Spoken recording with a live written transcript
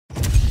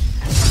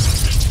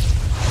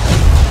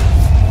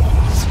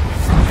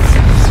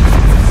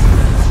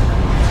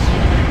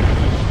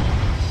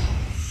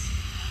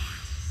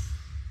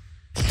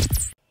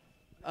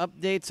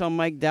updates on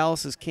Mike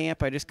Dallas's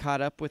camp? I just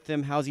caught up with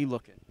him. How's he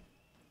looking?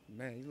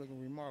 Man, he's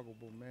looking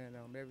remarkable, man.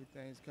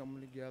 Everything's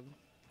coming together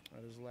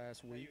this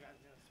last week.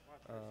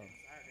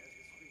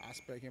 I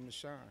expect him to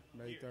shine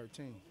May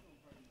 13th.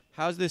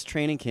 How's this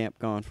training camp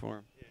going for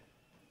him?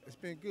 It's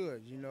been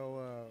good.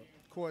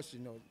 Of course,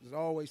 it's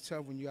always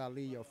tough when you got to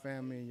leave your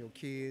family and your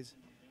kids.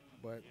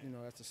 But,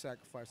 that's a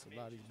sacrifice a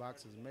lot of these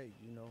boxers make,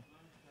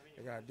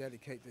 They got to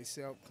dedicate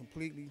themselves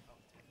completely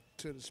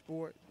to the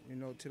sport,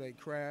 to their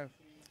craft.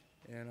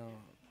 And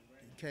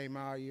he came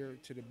out here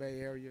to the Bay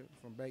Area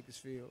from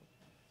Bakersfield.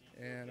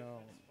 And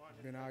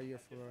been out here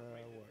for,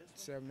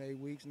 7, 8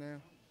 weeks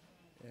now.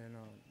 And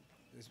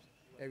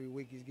every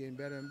week he's getting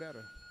better and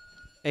better.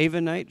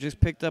 Ava Knight just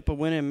picked up a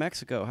win in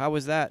Mexico. How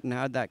was that, and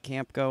how'd that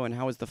camp go, and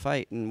how was the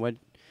fight, and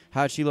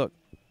how'd she look?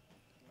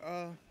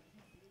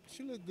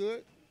 She looked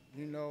good.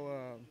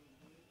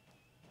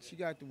 She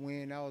got the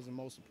win. That was the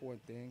most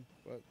important thing.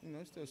 But,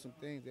 there's still some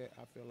things that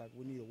I feel like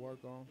we need to work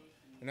on.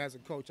 And as a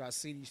coach, I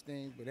see these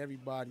things, but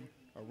everybody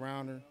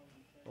around her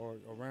or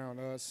around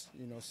us,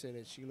 said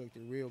that she looked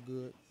real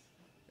good.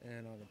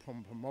 And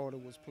the promoter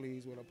was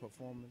pleased with her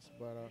performance.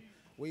 But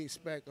we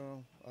expect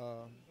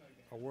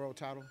a world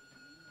title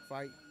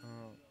fight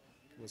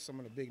with some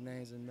of the big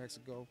names in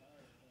Mexico.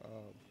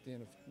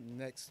 Then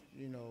the next,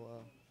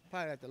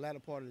 probably at the latter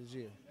part of this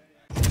year.